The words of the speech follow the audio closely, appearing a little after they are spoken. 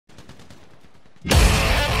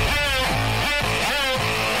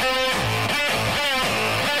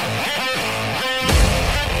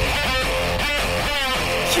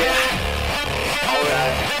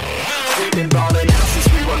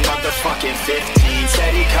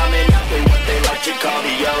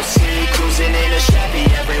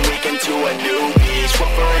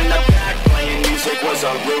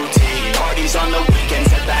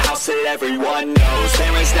everyone knows.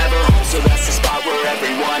 Parents never home, so that's the spot where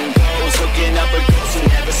everyone goes. Hooking up with girls who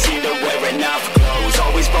never seem to wear enough clothes.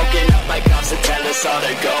 Always broken up by cops that tell us all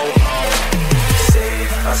to go home.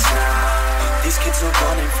 Save us now. These kids are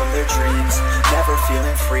running from their dreams, never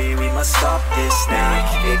feeling free. We must stop this,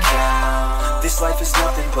 make it count. This life is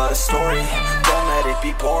nothing but a story. Don't let it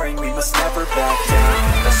be boring. We must never back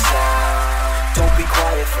down. The sound. Don't be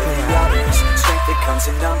quiet for the others. Strength that comes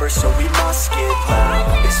in numbers, so we must get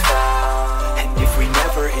loud. It's found. And if we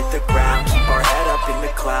never hit the ground, keep our head up in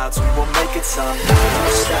the clouds. We will make it somehow.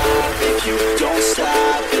 Don't stop if you don't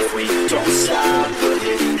stop. If we don't stop, we'll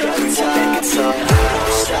hit the top. We will make it somehow.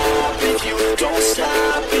 Don't stop if you don't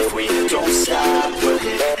stop. If we don't stop, we'll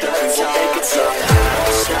hit the top. We will make it somehow.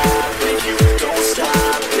 Don't stop if you don't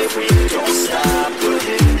stop. If we don't stop, we'll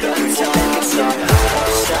hit the top. We will make it somehow.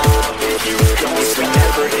 Don't stop if you don't stop. If we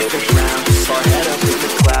never hit the ground, keep our head up in the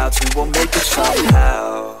clouds. We will make it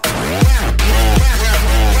somehow.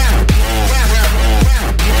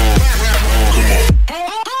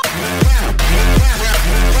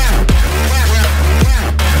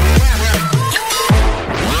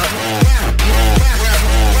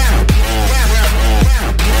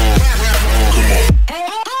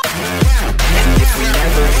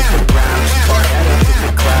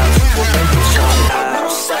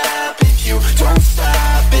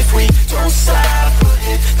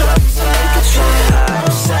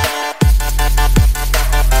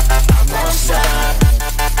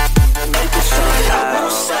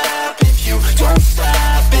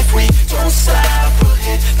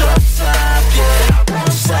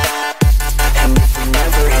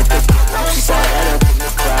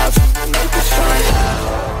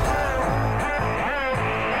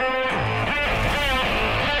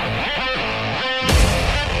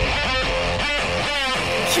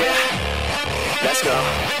 Let's go.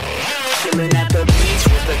 Chilling at the beach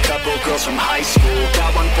with a couple girls from high school.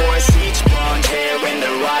 Got one for us each, blonde hair and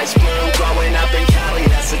their eyes blue. Growing up in Cali,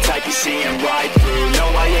 that's the type you see and ride through.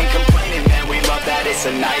 No, I ain't complaining, man, we love that, it's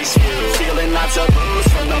a nice view. Feeling lots of booze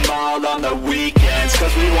from the mall on the weekends,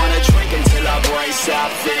 cause we wanna drink until our brains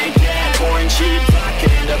stop thinking. Pouring cheap vodka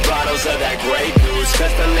into bottles of that Grey Goose,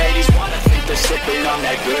 cause the ladies wanna think they're sipping on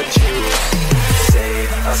that good juice.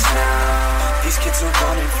 Save us now. These kids are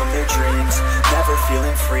running from their dreams, never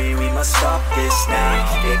feeling free. We must stop this,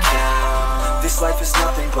 make it count. This life is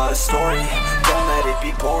nothing but a story. Don't let it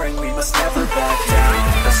be boring. We must never back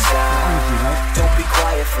down. The sound. Don't be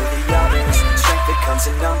quiet for the others. Strength that comes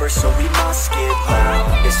in numbers, so we must get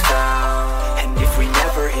loud. It's found. And if we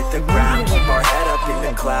never hit the ground, keep our head up in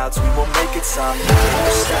the clouds. We will make it somehow.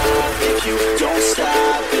 Don't stop if you don't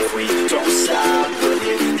stop. If we don't stop, we'll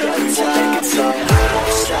hit the top. We will make it somehow.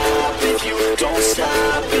 Don't stop if you don't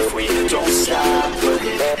stop. If we don't stop, we'll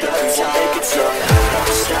hit the top. We will make it somehow.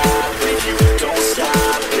 Don't stop if you don't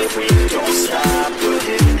stop. If we don't stop, we'll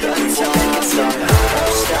hit the top. We will make it somehow.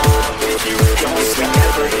 Don't stop if you don't stop. If we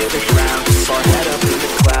never hit the ground, keep our head up in the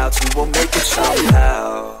clouds. We will make it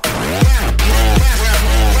somehow.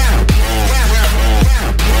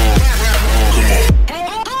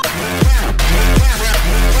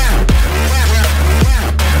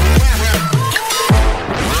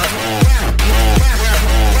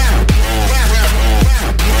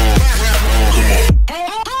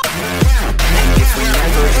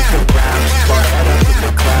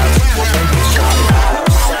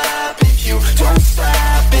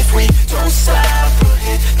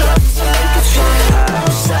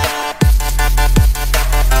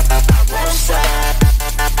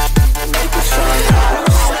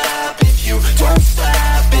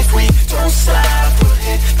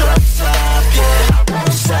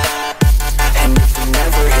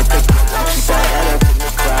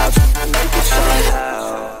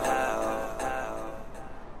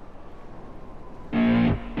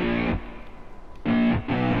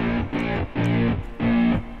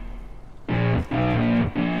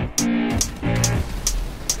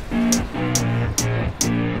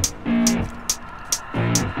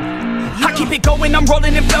 I'm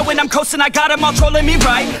rolling and flowing, I'm coasting, I got them all trolling me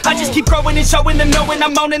right. I just keep growing and showing them, knowing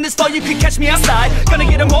I'm owning this flow, you can catch me outside. Gonna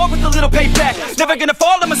get them all with a little payback. Never gonna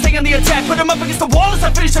fall, I'ma stay on the attack. Put them up against the wall as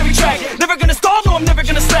I finish every track. Never gonna stall, no, I'm never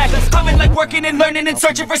gonna slack. I've been like working and learning and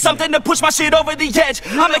searching for something to push my shit over the edge.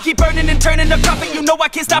 I'ma keep burning and turning the profit, you know I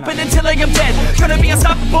can't stop it until I am dead. Gonna be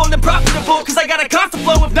unstoppable and profitable, cause I got a constant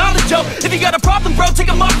flow of knowledge, yo. If you got a problem, bro, take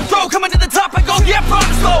 'em off the throw. Coming to the top, I go, yeah,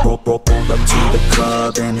 promise, slow. Roll up to the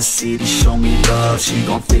club and the city show me me love, she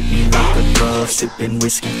gon' fit me like a glove. Sipping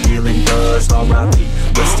whiskey, feeling buzzed. R.I.P.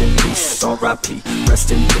 Rest in peace. R.I.P.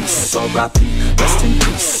 Rest in peace. R.I.P. Rest in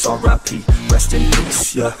peace. R.I.P. Rest in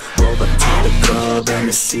peace. Yeah, roll up to the club and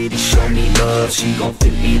the city show me love. She gon'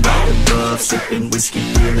 fit me like a glove. Sipping whiskey,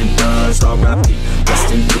 feeling buzzed. R.I.P.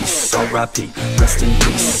 Rest in peace. R.I.P. Rest in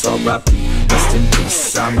peace. R.I.P. Rest in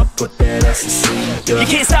peace. I'ma put that ass to sleep. Yeah. You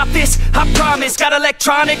can't stop this, I promise. Got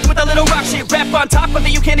electronic with a little rock shit rap on top of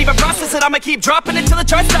it. You can't even process it. I'ma keep dropping it till it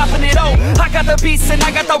starts stopping it. Oh, I got the beats and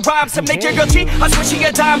I got the rhymes to make your girl cheat. I swear she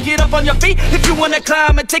a dime. Get up on your feet if you wanna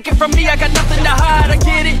climb and take it from me. I got nothing to hide. I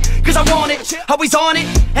get it, cause I want it. Always on it,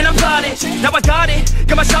 and I'm got it. Now I got it,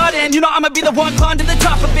 got my shot in. You know I'ma be the one climb to the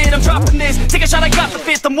top of it. I'm dropping this, take a shot, I got the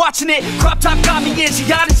fifth. I'm watching it, crop top got me in. She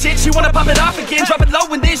got it shit, she wanna pop it off again. Drop it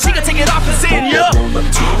low and then she gon' take it off and sin, yeah. Roll up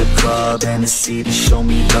to the club and the city show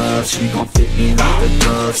me love. She gon' fit me like a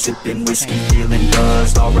glove. Sipping whiskey, feeling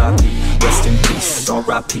buzzed. R.I.P. Rest in peace.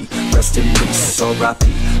 R.I.P. Rest in peace. R.I.P.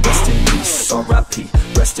 Rest in peace. R.I.P.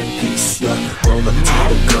 Rest in peace. Yeah. Roll up to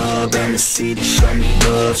the club and the city show me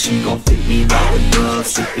love. She gon' fit me like a glove.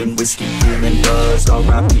 Sipping whiskey, feeling buzzed.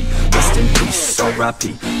 R.I.P. Rest in peace.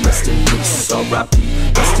 R.I.P. Rest in peace. R.I.P.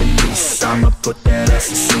 Rest in peace. I'ma put that ass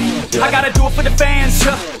to sleep. Yeah. I gotta do it for the fans,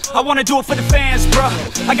 yeah. I wanna do it for the fans, bruh.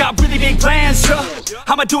 I got really big plans, yeah.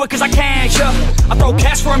 I'ma do it cause I can, yeah. I throw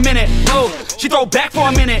cash for a minute, oh. She throw back for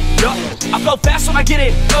a minute, yeah. I flow fast when I get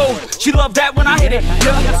it, oh. She love that when I hit it,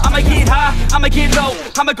 yeah. I'ma get high, I'ma get low.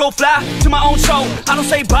 I'ma go fly to my own show. I don't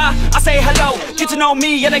say bye, I say hello. Get to know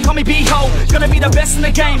me, yeah, they call me B-Ho. Gonna be the best in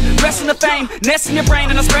the game, rest in the fame. Nest in your brain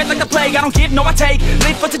and I spread like the plague. I don't give, no I take.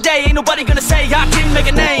 Live for today, ain't nobody gonna say I didn't make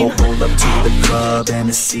a name. Roll up to the club and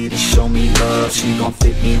the city show me love. She gon'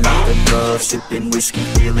 fit me like a glove. Sipping whiskey,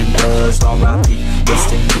 feeling buzzed. R.I.P.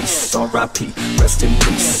 Rest in peace. R.I.P. Rest in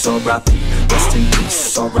peace. R.I.P. Rest in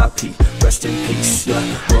peace. R.I.P. Rest in peace. Yeah.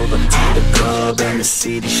 Roll up to the club and the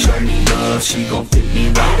city show me love. She gon' fit me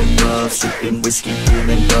like a glove. Sipping whiskey,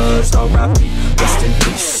 feeling buzzed. R.I.P. Rest in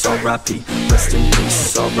peace. R.I.P. Rest in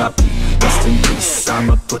peace. R.I.P. Rest in peace.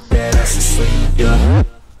 I'ma put that ass to sleep. Yeah.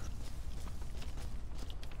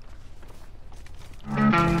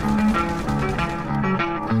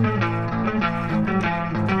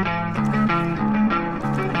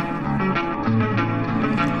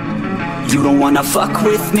 You don't wanna fuck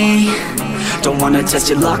with me, don't wanna test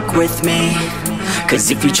your luck with me. Cause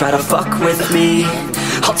if you try to fuck with me,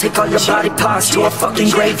 I'll take all your body parts to a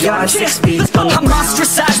fucking graveyard 6 feet under. I'm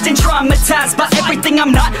ostracized and traumatized by everything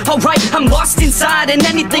I'm not. Alright, I'm lost inside, and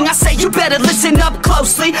anything I say you better listen up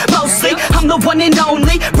closely. Mostly, I'm the one and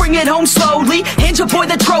only, bring it home slowly. Hand your boy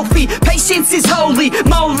the trophy, patience is holy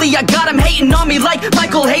moly. I got him hating on me like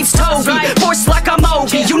Michael hates Toby. Force like I'm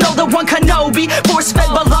Obi, you know the one Kenobi. Force fed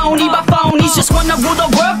baloney by phonies, just wanna rule the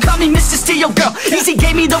world. Call me Mr. Steel Girl, Easy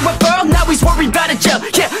gave me the referral, now he's worried about a jail.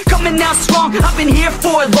 Yeah, coming out strong, I've been here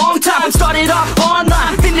for a long time. Started off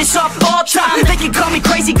online, finish off all time. They can call me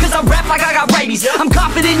crazy cause I rap like I got rabies. I'm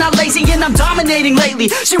confident, not lazy, and I'm dominating lately.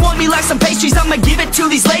 She want me like some pastries, I'ma give it to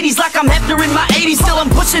these ladies like I'm Hefner in my 80s. Still I'm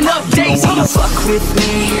pushing up daisies. Don't wanna fuck with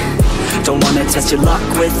me, don't wanna test your luck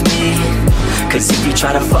with me. Cause if you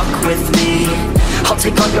try to fuck with me, I'll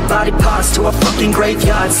take all your body parts to a fucking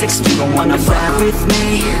graveyard 6 feet. Don't wanna fuck with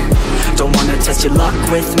me, don't wanna test your luck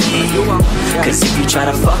with me. Cause if you try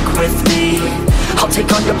to fuck with me, I'll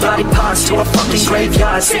take all your body parts to a fucking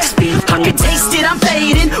graveyard 6 feet. I can taste it, I'm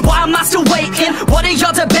fading. Why am I still waiting? What are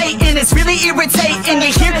y'all debating? It's really irritating.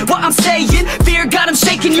 You hear what I'm saying? Fear got him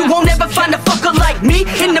shaking. You won't ever find a fucker like me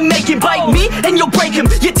in the making. Bite me and you'll break him.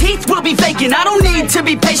 Your teeth will be vacant. I don't need to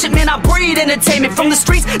be patient, man. I breed entertainment from the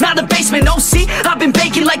streets, not the basement. Oh, see, I've been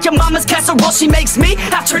baking like your mama's casserole. She makes me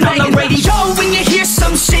after on the radio. When you hear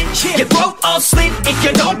some shit, your throat all slit. If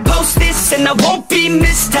you don't post this, and I won't be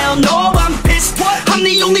missed. Hell no, I'm pissed. I'm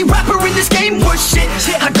the only rapper in this game worth shit.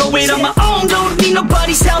 I go it on my own, don't need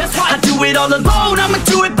nobody's help. I do it all alone, I'ma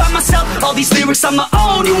do it by myself. All these lyrics on my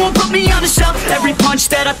own, you won't put me on the shelf. Every punch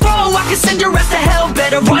that I throw, I can send your ass to hell.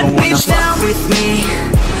 Better run, bitch, now with me.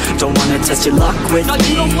 Don't wanna test your luck with me.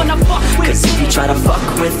 You don't wanna fuck with Cause if you try to fuck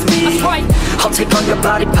with me, right. I'll take all your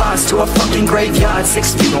body parts to a fucking graveyard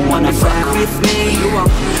 6 feet. Don't wanna fuck with me,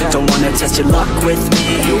 don't wanna test your luck with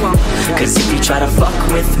me. Cause if you try to fuck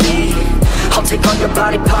with me, I'll take all your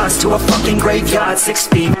body parts to a fucking graveyard 6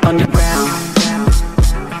 feet underground.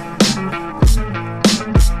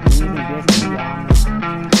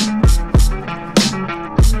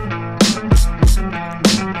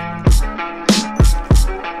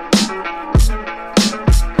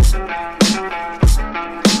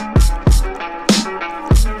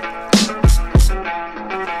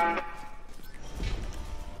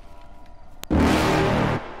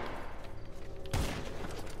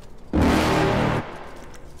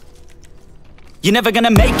 You're never gonna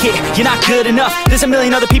make it, you're not good enough. There's a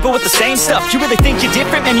million other people with the same stuff. You really think you're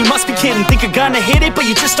different? Man, you must be kidding. Think you're gonna hit it, but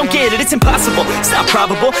you just don't get it. It's impossible, it's not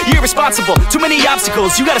probable, you're irresponsible. Too many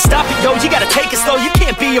obstacles, you gotta stop it, yo. You gotta take it slow, you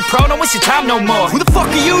can't be a pro. Don't waste your time no more. Who the fuck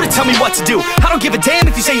are you to tell me what to do? I don't give a damn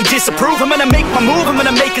if you say you disapprove. I'm gonna make my move, I'm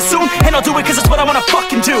gonna make it soon. And I'll do it cause it's what I wanna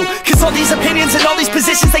fucking do. Cause all these opinions and all these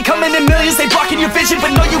positions, they come in millions, they blocking your vision. But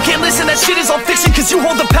no, you can't listen, that shit is all fiction. Cause you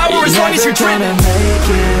hold the power as long as you're dreaming. Make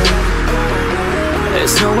it.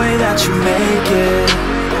 There's no way that you make it.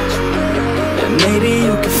 And maybe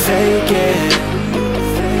you can fake it,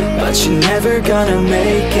 but you're never gonna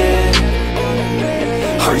make it.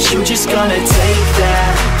 Are you just gonna take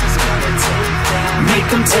that? Make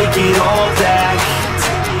them take it all back.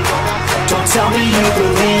 Don't tell me you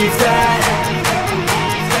believe that.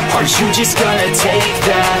 Are you just gonna take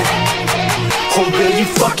that? Or will you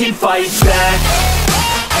fucking fight back?